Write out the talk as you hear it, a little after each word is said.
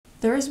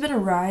There has been a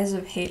rise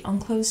of hate on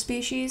closed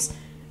species,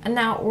 and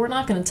now we're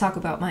not going to talk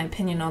about my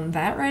opinion on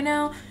that right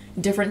now,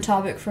 different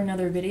topic for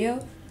another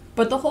video,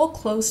 but the whole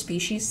closed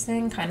species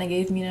thing kind of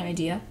gave me an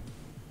idea.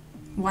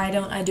 Why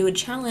don't I do a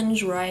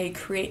challenge where I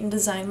create and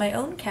design my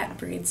own cat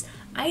breeds?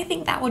 I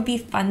think that would be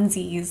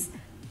funsies.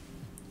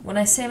 When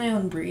I say my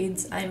own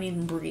breeds, I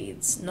mean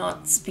breeds,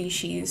 not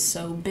species,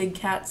 so big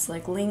cats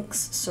like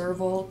lynx,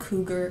 serval,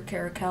 cougar,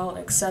 caracal,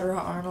 etc.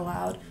 aren't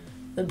allowed.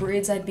 The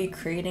breeds I'd be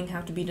creating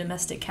have to be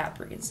domestic cat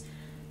breeds.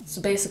 So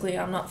basically,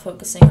 I'm not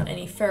focusing on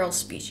any feral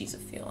species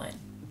of feline.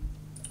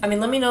 I mean,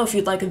 let me know if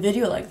you'd like a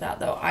video like that,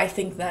 though. I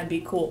think that'd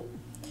be cool.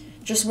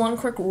 Just one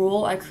quick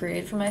rule I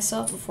created for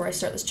myself before I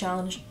start this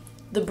challenge.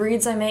 The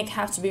breeds I make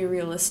have to be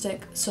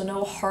realistic, so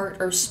no heart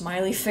or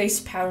smiley face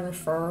pattern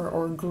fur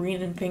or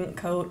green and pink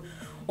coat,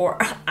 or,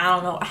 I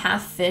don't know,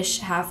 half fish,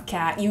 half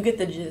cat. You get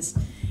the gist.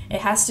 It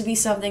has to be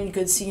something you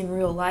could see in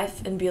real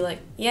life and be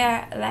like,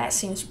 yeah, that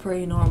seems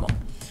pretty normal.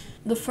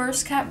 The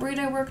first cat breed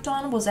I worked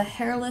on was a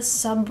hairless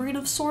sub-breed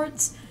of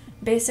sorts.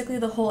 Basically,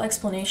 the whole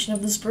explanation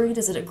of this breed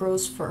is that it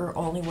grows fur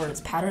only where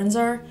its patterns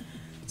are.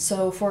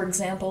 So, for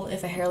example,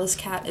 if a hairless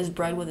cat is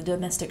bred with a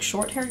domestic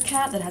short-haired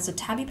cat that has a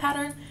tabby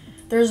pattern,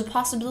 there's a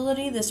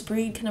possibility this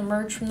breed can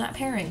emerge from that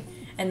pairing,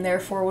 and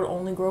therefore would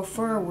only grow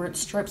fur where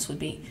its stripes would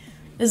be.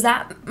 Does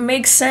that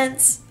make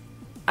sense?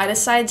 I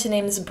decided to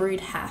name this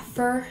breed Half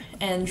Fur,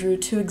 and drew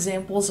 2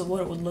 examples of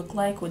what it would look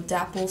like with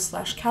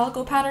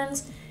dapple/calico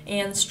patterns,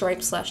 and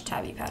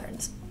stripe/tabby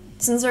patterns.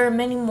 Since there are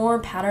many more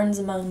patterns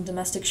among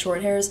domestic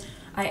shorthairs,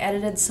 I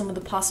edited some of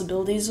the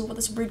possibilities of what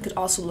this breed could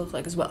also look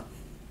like as well.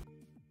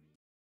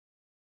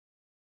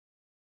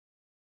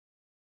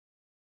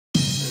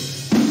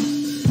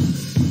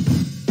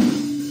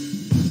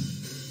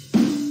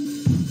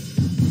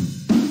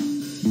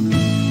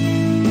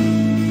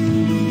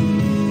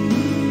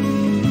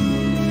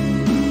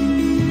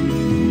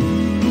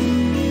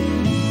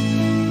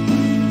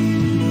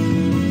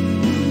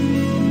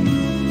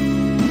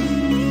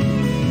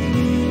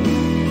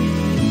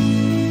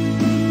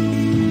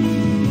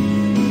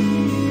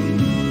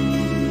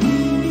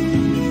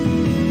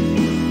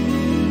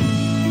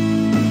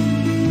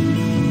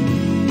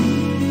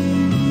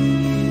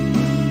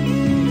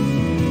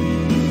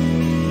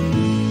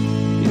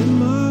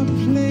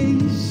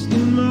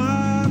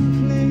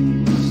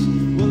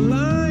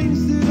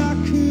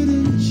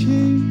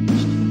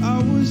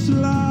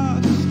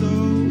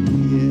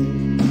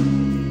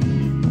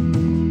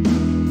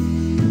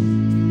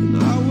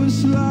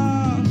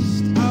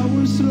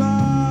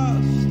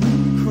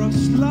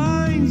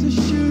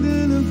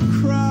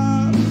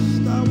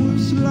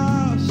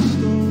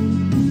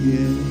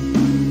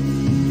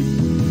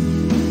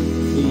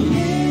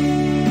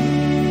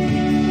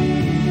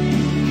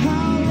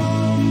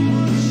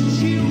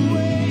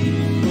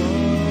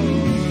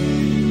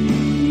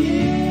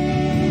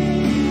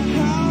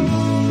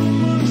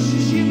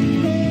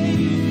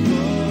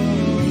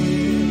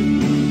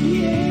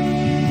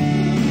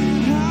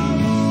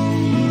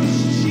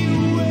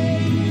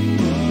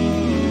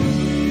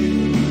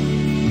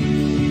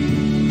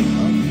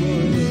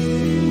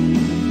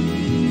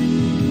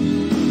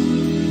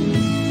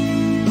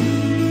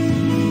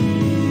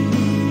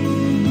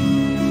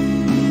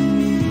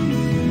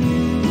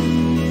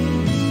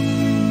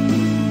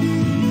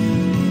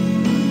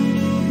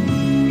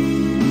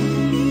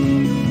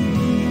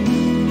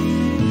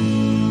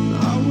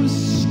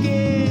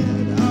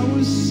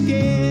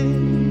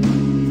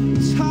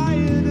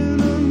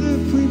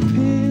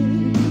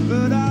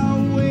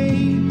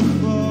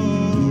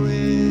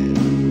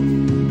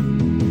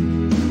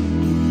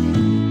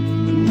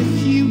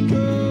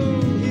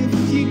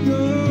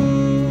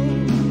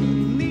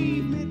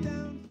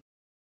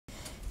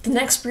 The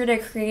next breed I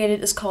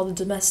created is called the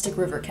domestic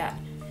river cat.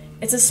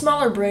 It's a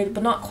smaller breed,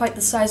 but not quite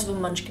the size of a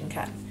munchkin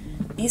cat.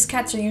 These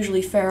cats are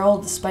usually feral,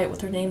 despite what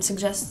their name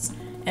suggests,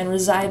 and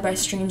reside by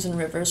streams and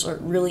rivers, or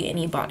really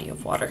any body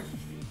of water.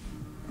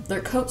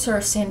 Their coats are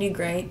a sandy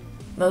gray,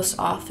 most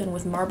often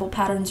with marble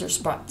patterns or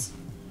spots.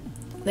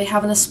 They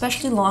have an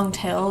especially long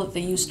tail that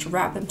they use to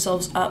wrap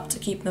themselves up to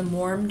keep them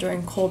warm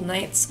during cold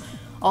nights,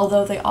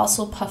 although they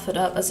also puff it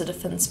up as a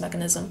defense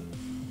mechanism.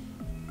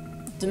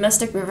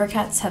 Domestic river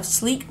cats have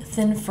sleek,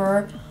 thin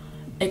fur,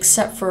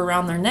 except for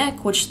around their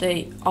neck, which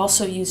they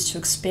also use to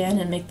expand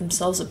and make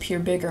themselves appear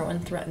bigger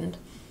when threatened.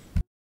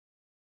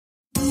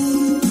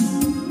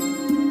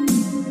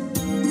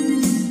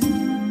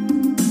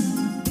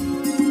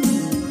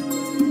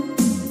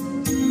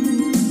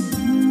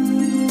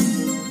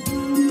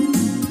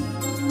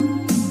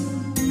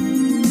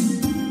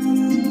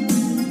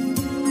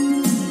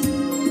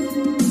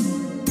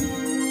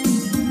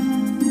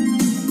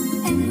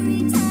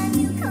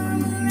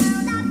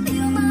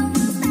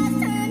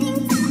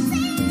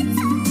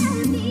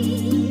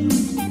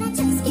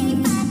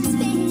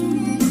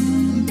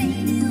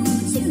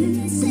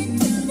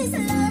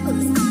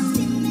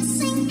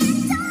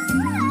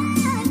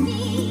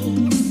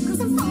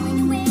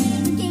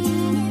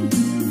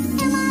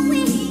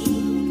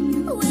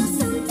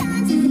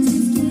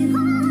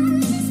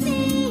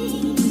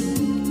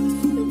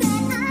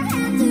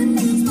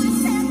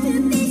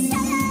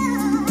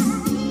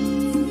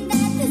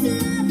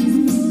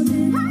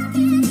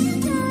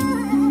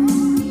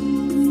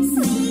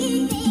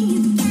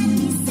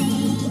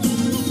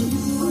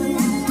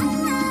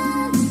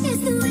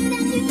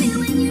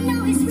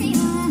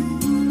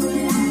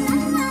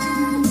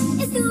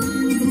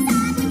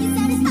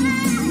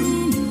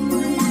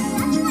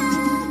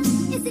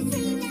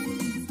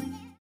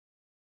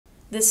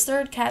 This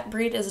third cat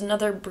breed is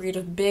another breed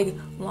of big,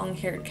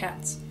 long-haired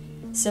cats,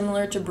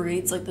 similar to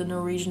breeds like the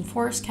Norwegian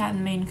Forest Cat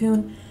and Maine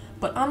Coon,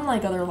 but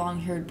unlike other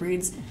long-haired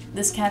breeds,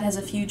 this cat has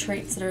a few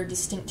traits that are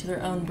distinct to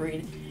their own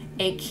breed,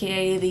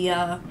 aka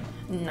the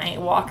night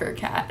walker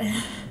cat.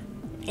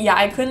 Yeah,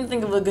 I couldn't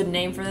think of a good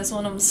name for this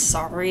one, I'm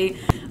sorry.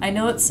 I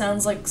know it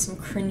sounds like some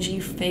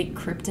cringy fake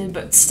cryptid,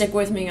 but stick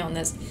with me on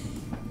this.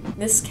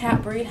 This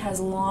cat breed has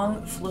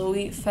long,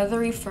 flowy,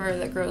 feathery fur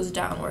that grows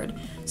downward,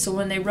 so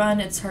when they run,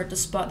 it's hard to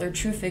spot their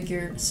true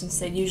figure since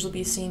they'd usually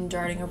be seen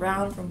darting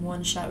around from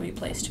one shadowy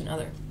place to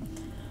another.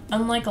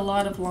 Unlike a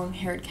lot of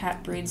long-haired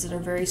cat breeds that are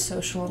very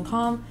social and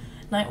calm,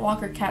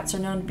 Nightwalker cats are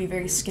known to be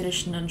very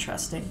skittish and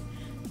untrusting.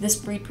 This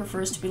breed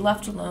prefers to be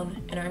left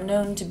alone and are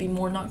known to be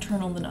more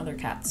nocturnal than other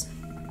cats.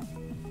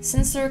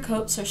 Since their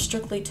coats are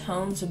strictly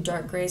tones of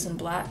dark grays and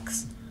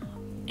blacks,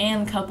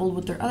 and coupled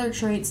with their other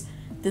traits,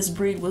 this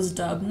breed was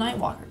dubbed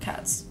Nightwalker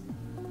cats.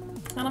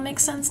 Kinda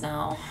makes sense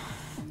now.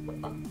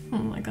 Oh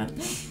my god.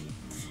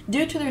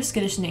 Due to their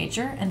skittish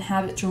nature and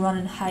habit to run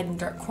and hide in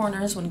dark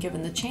corners when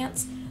given the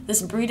chance,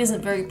 this breed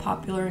isn't very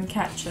popular in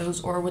cat shows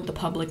or with the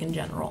public in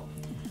general.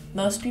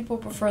 Most people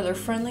prefer their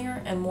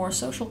friendlier and more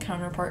social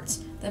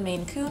counterparts, the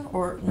Maine Coon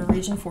or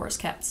Norwegian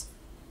Forest Cats.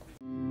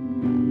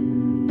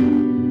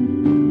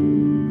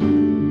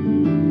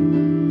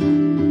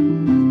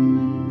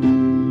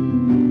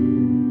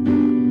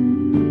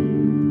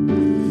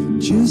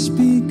 Just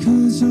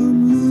because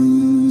I'm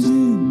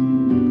losing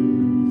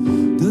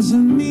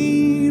doesn't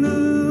mean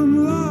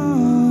I'm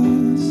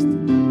lost.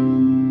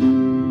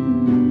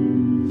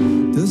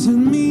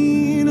 Doesn't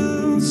mean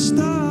I'll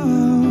stop.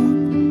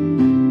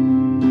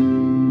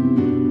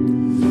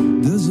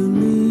 Doesn't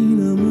mean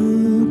I'm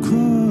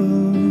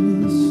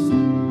across.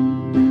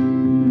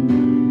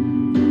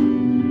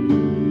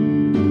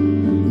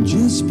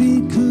 Just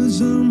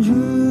because I'm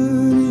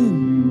hurting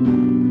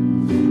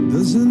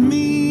doesn't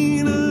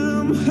mean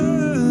I'm hurt.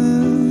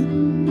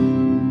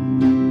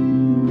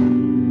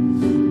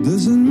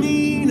 Doesn't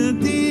mean I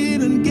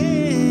didn't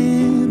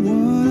get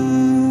what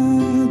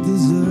I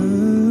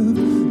deserve.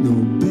 No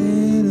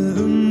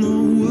better, no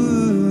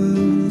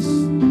worse.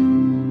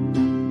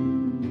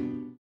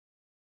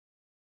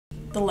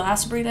 The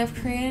last breed I've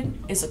created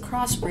is a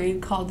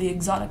crossbreed called the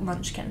exotic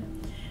munchkin.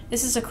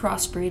 This is a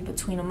crossbreed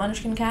between a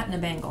munchkin cat and a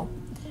Bengal.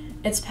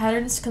 Its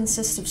patterns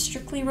consist of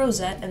strictly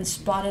rosette and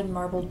spotted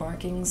marbled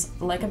markings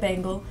like a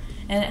Bengal,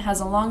 and it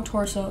has a long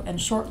torso and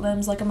short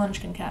limbs like a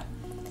munchkin cat.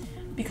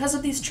 Because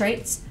of these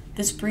traits,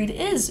 this breed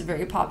is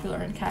very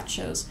popular in cat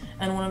shows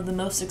and one of the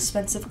most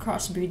expensive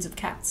crossbreeds of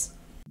cats.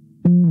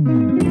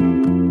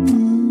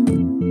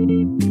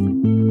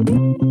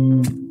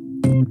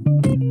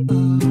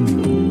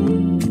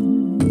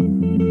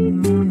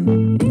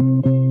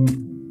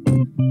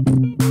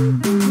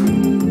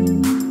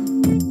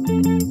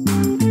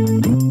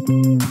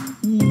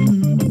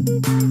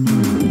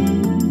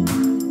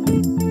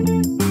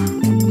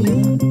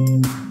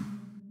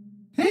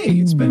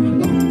 It's been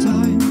a long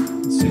time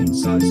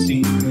since I've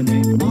seen your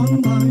name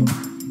online.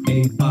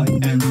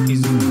 AIN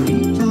is in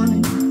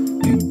decline.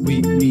 Think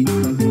we need a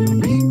little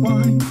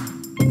rewind.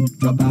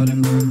 Drop out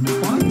and learn the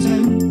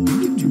bartend.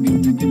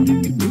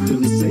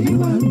 Say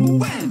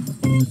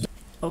when.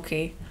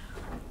 Okay,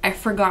 I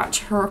forgot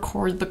to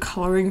record the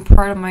coloring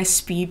part of my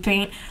speed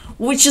paint,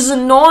 which is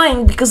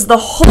annoying because the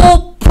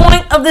whole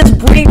point of this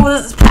breed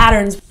was its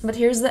patterns. But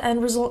here's the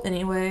end result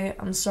anyway.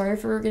 I'm sorry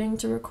for forgetting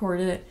to record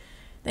it.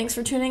 Thanks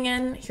for tuning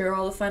in. Here are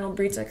all the final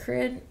breeds I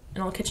created,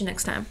 and I'll catch you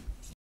next time.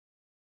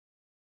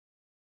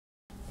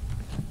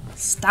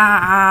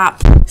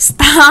 Stop.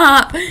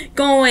 Stop.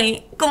 Go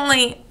away.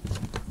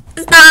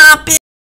 Stop.